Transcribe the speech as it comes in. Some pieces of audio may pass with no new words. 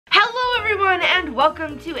everyone, and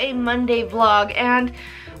welcome to a Monday vlog. And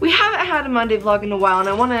we haven't had a Monday vlog in a while, and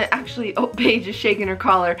I want to actually, oh, Paige is shaking her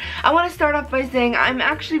collar. I want to start off by saying I'm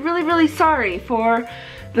actually really sorry for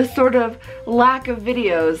the sort of lack of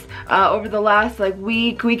videos over the last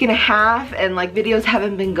week and a half, and videos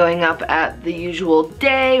haven't been going up at the usual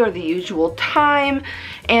day or the usual time,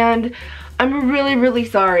 and I'm really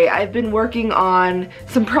sorry. I've been working on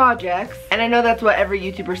some projects, and I know that's what every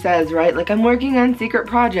YouTuber says, right? Like, I'm working on secret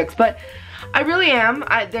projects, but I really am.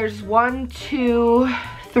 There's four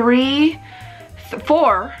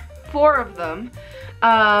of them.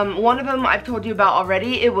 One of them I've told you about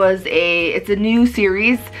already. It's a new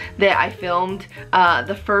series that I filmed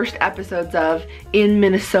the first episodes of in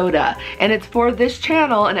Minnesota, and it's for this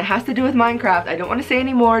channel, and it has to do with Minecraft. I don't want to say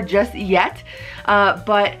any more just yet,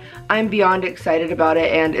 but I'm beyond excited about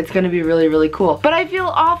it, and it's gonna be really cool. But I feel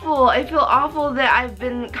awful. I feel awful that I've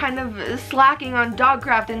been kind of slacking on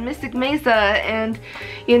Dogcraft and Mystic Mesa, and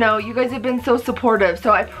you know, you guys have been so supportive,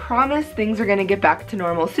 so I promise things are gonna get back to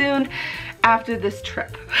normal soon after this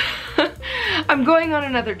trip. I'm going on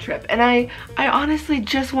another trip, and I honestly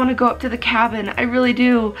just want to go up to the cabin. I really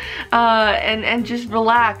do, and just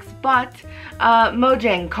relax. But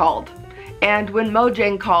Mojang called, and when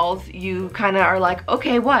Mojang calls, you kind of are like,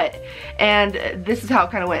 okay, what? And this is how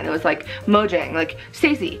it kind of went. It was like, Mojang, like,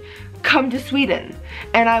 Stacy, come to Sweden.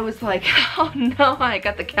 And I was like, oh no, I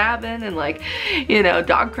got the cabin and, like, you know,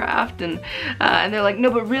 Dogcraft, and they're like, no,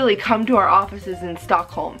 but really, come to our offices in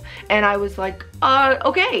Stockholm. And I was like,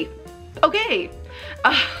 okay.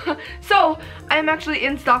 So I'm actually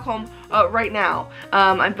in Stockholm right now.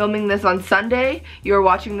 I'm filming this on Sunday. You're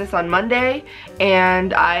watching this on Monday,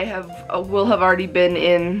 and I will have already been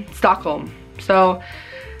in Stockholm. So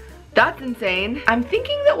that's insane. I'm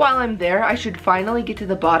thinking that while I'm there, I should finally get to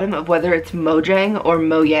the bottom of whether it's Mojang or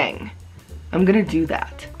Mojang. I'm gonna do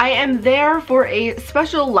that. I am there for a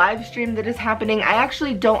special live stream that is happening. I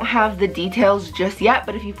actually don't have the details just yet,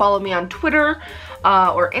 but if you follow me on Twitter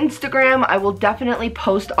or Instagram, I will definitely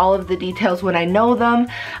post all of the details when I know them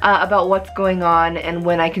about what's going on and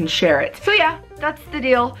when I can share it. So yeah, that's the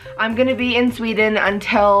deal. I'm gonna be in Sweden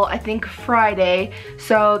until I think Friday,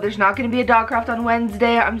 so there's not gonna be a Dogcraft on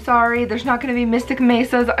Wednesday. I'm sorry. There's not gonna be Mystic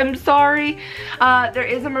Mesas. I'm sorry. There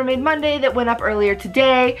is a Mermaid Monday that went up earlier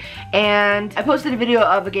today, and I posted a video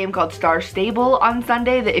of a game called Star Stable on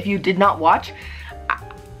Sunday that if you did not watch,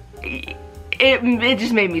 it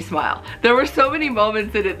just made me smile. There were so many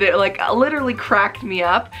moments in it that like literally cracked me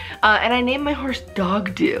up, and I named my horse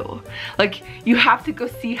Dog Do. Like, you have to go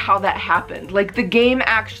see how that happened. Like, the game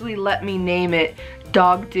actually let me name it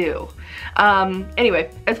Dog Do.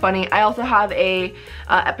 Anyway, it's funny. I also have a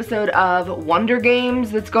episode of Wonder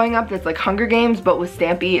Games that's going up that's like Hunger Games, but with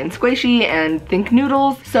Stampy and Squishy and Think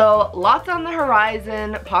Noodles. So lots on the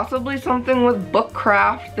horizon, possibly something with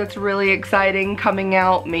Bookcraft that's really exciting coming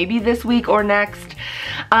out maybe this week or next.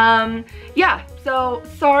 Yeah, so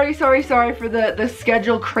sorry for the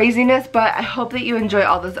schedule craziness, but I hope that you enjoy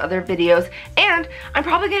all those other videos. And I'm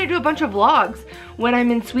probably gonna do a bunch of vlogs when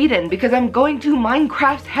I'm in Sweden, because I'm going to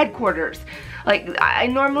Minecraft's headquarters. Like, I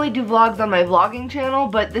normally do vlogs on my vlogging channel,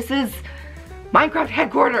 but this is Minecraft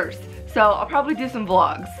headquarters, so I'll probably do some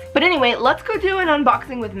vlogs. But anyway, let's go do an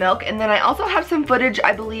unboxing with Milk, and then I also have some footage,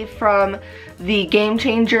 I believe, from the Game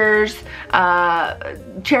Changers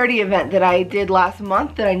charity event that I did last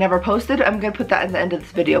month that I never posted. I'm gonna put that in the end of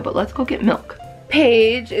this video, but let's go get Milk.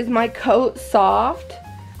 Paige, is my coat soft?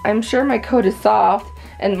 I'm sure my coat is soft.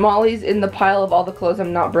 And Molly's in the pile of all the clothes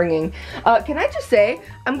I'm not bringing. Can I just say,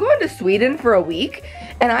 I'm going to Sweden for a week,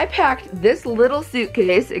 and I packed this little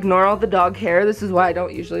suitcase, ignore all the dog hair, this is why I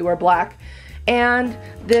don't usually wear black, and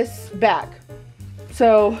this bag.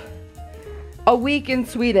 So, a week in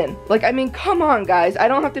Sweden. Like, I mean, come on guys, I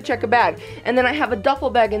don't have to check a bag. And then I have a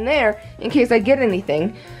duffel bag in there in case I get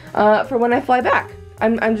anything for when I fly back.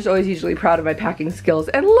 I'm just always usually proud of my packing skills.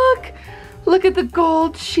 And look at the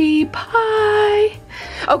gold sheep. Hi.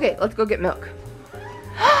 Okay, let's go get Milk.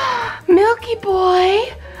 Milky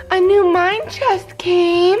boy, a new Minechest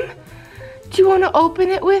came. Do you want to open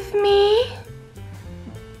it with me?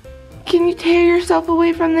 Can you tear yourself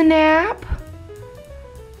away from the nap?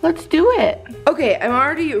 Let's do it. Okay, I'm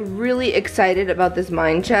already really excited about this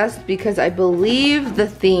Minechest because I believe the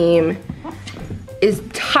theme is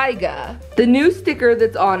Taiga. The new sticker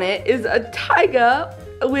that's on it is a Taiga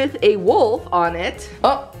with a wolf on it.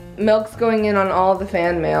 Oh, Milk's going in on all the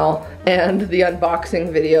fan mail and the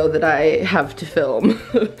unboxing video that I have to film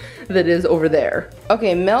that is over there.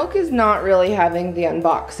 Okay, Milk is not really having the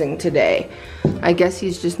unboxing today. I guess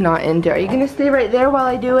he's just not into it. Are you gonna stay right there while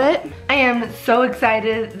I do it? I am so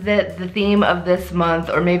excited that the theme of this month,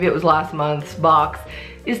 or maybe it was last month's box,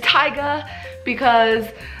 is Taiga, because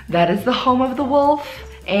that is the home of the wolf.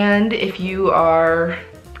 And if you are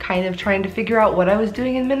kind of trying to figure out what I was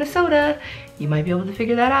doing in Minnesota, you might be able to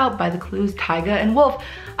figure that out by the clues Taiga and wolf.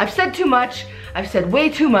 I've said too much. I've said way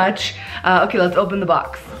too much. Okay, let's open the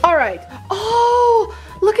box. All right. Oh,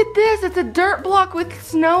 look at this. It's a dirt block with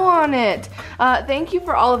snow on it. Thank you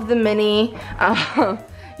for all of the many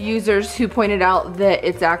users who pointed out that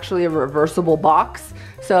it's actually a reversible box.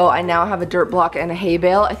 So I now have a dirt block and a hay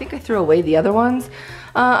bale. I think I threw away the other ones,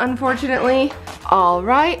 unfortunately. All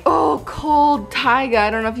right. Oh, cold Taiga.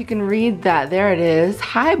 I don't know if you can read that. There it is.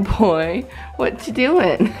 Hi, boy. What you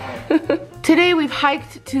doing? Today we've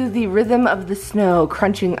hiked to the rhythm of the snow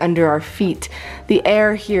crunching under our feet. The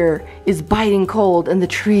air here is biting cold and the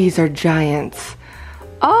trees are giants.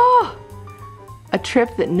 Oh, a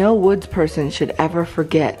trip that no woods person should ever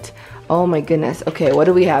forget. Oh my goodness. Okay, what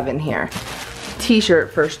do we have in here?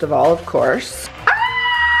 T-shirt first of all, of course.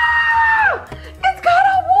 Ah! It's got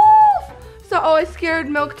a wolf! So, oh, I scared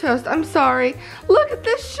Milk Toast. I'm sorry. Look at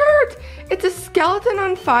this shirt. It's a skeleton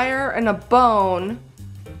on fire and a bone.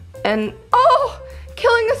 And, oh,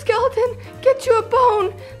 killing a skeleton, get you a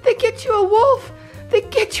bone. They get you a wolf. They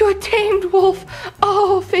get you a tamed wolf.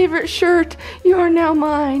 Oh, favorite shirt. You are now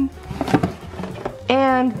mine.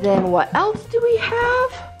 And then what else do we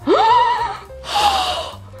have?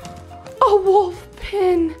 A wolf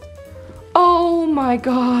pin. Oh my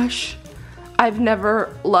gosh. I've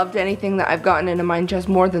never loved anything that I've gotten in a mine chest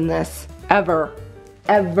more than this. Ever.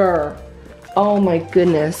 Ever. Oh my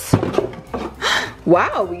goodness.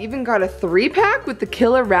 Wow, we even got a 3-pack with the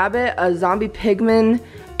killer rabbit, a zombie pigman,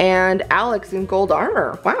 and Alex in gold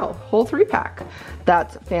armor. Wow, whole 3-pack.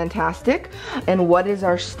 That's fantastic. And what is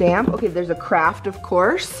our stamp? Okay, there's a craft, of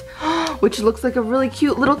course, which looks like a really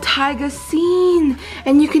cute little Taiga scene.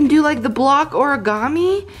 And you can do like the block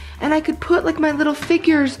origami, and I could put like my little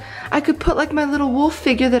figures. I could put like my little wolf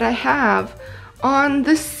figure that I have on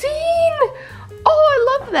the scene. Oh,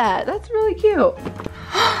 I love that. That's really cute.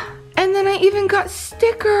 And then I even got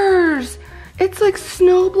stickers. It's like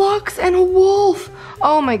snow blocks and a wolf.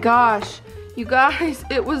 Oh my gosh. You guys,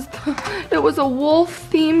 it was a wolf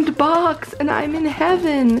themed box and I'm in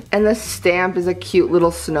heaven. And the stamp is a cute little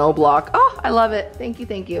snow block. Oh, I love it. Thank you,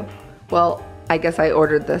 thank you. Well, I guess I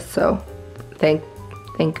ordered this, so thank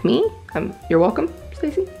me. You're welcome,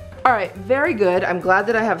 Stacy. All right, very good. I'm glad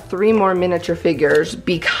that I have 3 more miniature figures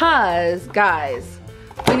because, guys,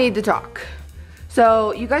 we need to talk.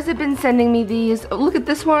 So you guys have been sending me these. Oh, look at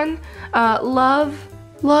this one. Love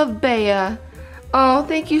Bea. Oh,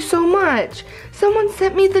 thank you so much. Someone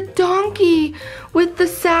sent me the donkey with the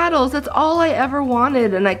saddles. That's all I ever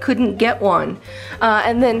wanted and I couldn't get one.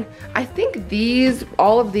 And then I think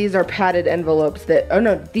all of these are padded envelopes that, oh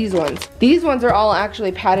no, these ones. These ones are all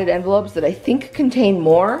actually padded envelopes that I think contain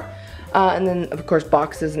more. And then of course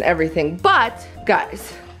boxes and everything. But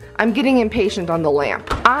guys, I'm getting impatient on the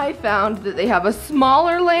lamp. I found that they have a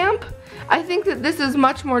smaller lamp. I think that this is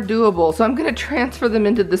much more doable, so I'm gonna transfer them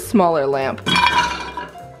into the smaller lamp.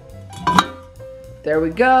 There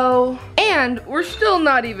we go. And we're still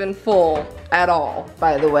not even full at all,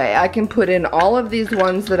 by the way. I can put in all of these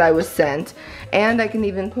ones that I was sent, and I can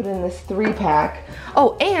even put in this 3-pack.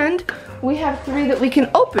 Oh, and we have 3 that we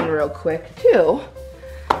can open real quick, too.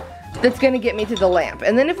 That's gonna get me to the lamp.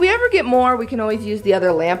 And then if we ever get more, we can always use the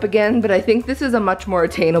other lamp again, but I think this is a much more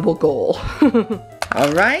attainable goal.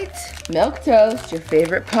 All right, Milk Toast, your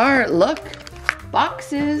favorite part. Look,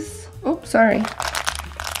 boxes. Oh, sorry.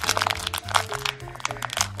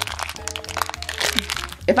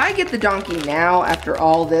 If I get the donkey now, after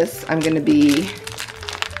all this, I'm gonna be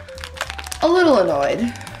a little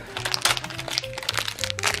annoyed.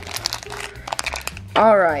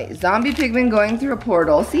 All right, zombie pigman going through a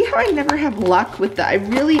portal. See how I never have luck with the, I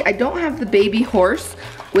don't have the baby horse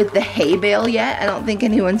with the hay bale yet. I don't think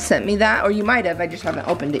anyone sent me that, or you might have, I just haven't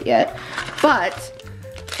opened it yet. But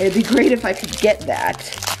it'd be great if I could get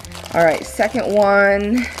that. All right, second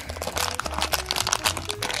one.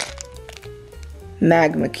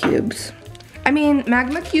 Magma cubes. I mean,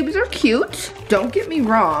 magma cubes are cute. Don't get me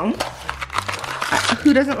wrong.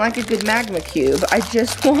 Who doesn't like a good magma cube? I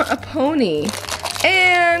just want a pony.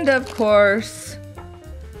 And of course,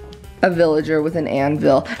 a villager with an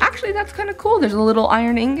anvil. Actually, that's kind of cool. There's a little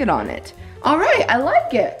iron ingot on it. All right, I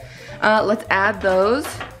like it. Let's add those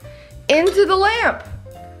into the lamp.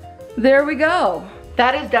 there we go.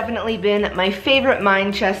 That has definitely been my favorite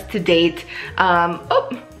Minechest to date. Oh,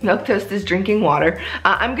 Milk Toast is drinking water.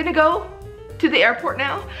 I'm gonna go to the airport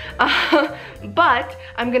now, but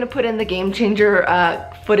I'm gonna put in the Game Changer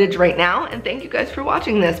footage right now, and thank you guys for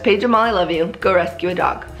watching this. Paige and Molly, love you. Go rescue a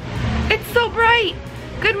dog. It's so bright.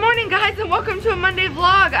 Good morning, guys, and welcome to a Monday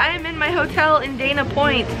vlog. I am in my hotel in Dana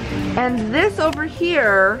Point, and this over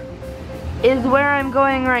here is where I'm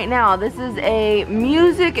going right now. This is a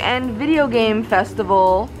music and video game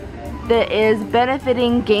festival that is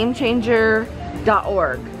benefiting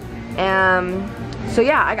GameChanger.org. So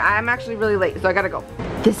yeah, I'm actually really late, so I gotta go.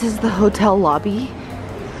 This is the hotel lobby.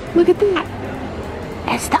 Look at that.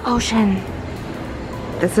 It's the ocean.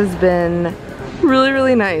 This has been really,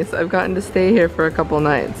 really nice. I've gotten to stay here for a couple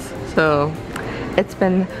nights, so it's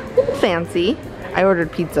been a little fancy. I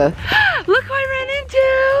ordered pizza. Look who I ran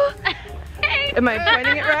into! Am I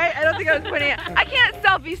pointing it right? I don't think I was pointing it. I can't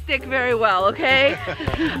selfie stick very well, okay?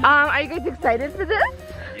 Are you guys excited for this?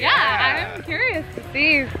 Yeah, I'm curious to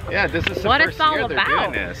see this is the what first it's all year they're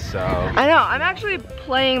about. doing this, so. I know, I'm actually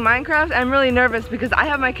playing Minecraft. I'm really nervous because I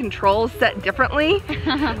have my controls set differently.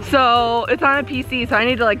 So it's on a PC, so I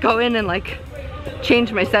need to like go in and like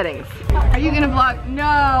change my settings. Are you gonna vlog?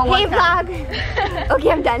 No. Hey vlog. Okay,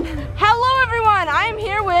 I'm done. Hello everyone, I'm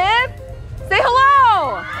here with, say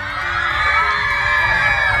hello.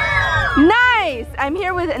 Nice, I'm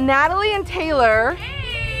here with Natalie and Taylor.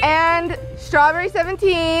 And Strawberry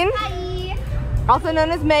 17, Hi. also known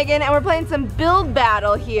as Megan, and we're playing some build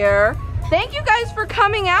battle here. Thank you guys for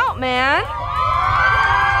coming out, man.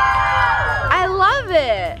 I love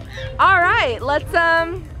it. All right, let's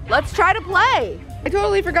try to play. I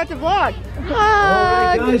totally forgot to vlog.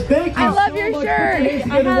 Alright guys, thank you I love so your much shirt. for putting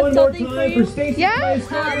together one more time for Stacyplays,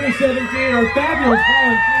 Strawberry 17, our fabulous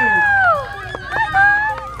volunteers.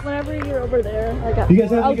 Whenever you're over there, I got. You guys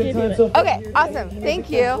having a good time so far? Okay, awesome. Thank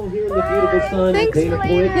you. Here in the beautiful sun. Thanks. Dana Point.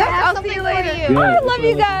 Yes, I'll see you later. Yeah, Oh, I love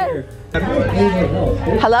you guys.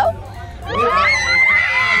 Hello?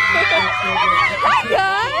 Hi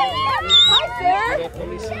guys. Hi sir.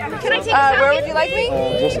 Can I take a Where would you like me?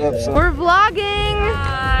 Just upside. We're vlogging.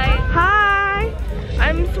 Hi.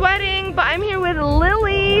 I'm sweating, but I'm here with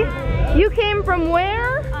Lily. You came from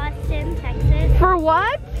where? Austin, Texas. For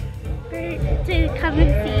what? To come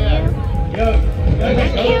and see you. I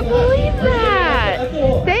can't believe that.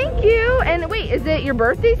 Thank you. And wait, is it your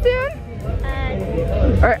birthday soon?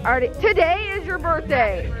 Today is your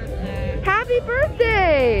birthday. Happy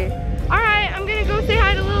birthday. All right, I'm gonna go say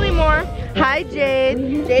hi to Lily more. Hi,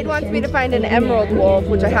 Jade. Jade wants me to find an emerald wolf,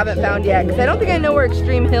 which I haven't found yet, because I don't think I know where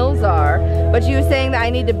Extreme Hills are. But she was saying that I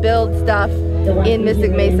need to build stuff in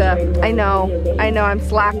Mystic Mesa. I know, I'm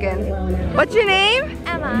slacking. What's your name?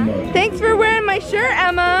 Emma. Thanks for wearing my shirt,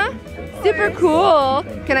 Emma. Super cool.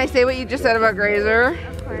 Can I say what you just said about Grazer?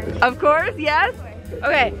 Of course. Of course, yes?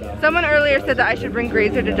 Okay, someone earlier said that I should bring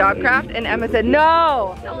Grazer to Dogcraft, and Emma said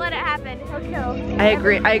no. Don't let it happen. He'll kill. I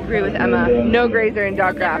agree with Emma. No Grazer in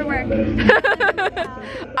Dogcraft. Never work.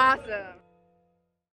 Awesome.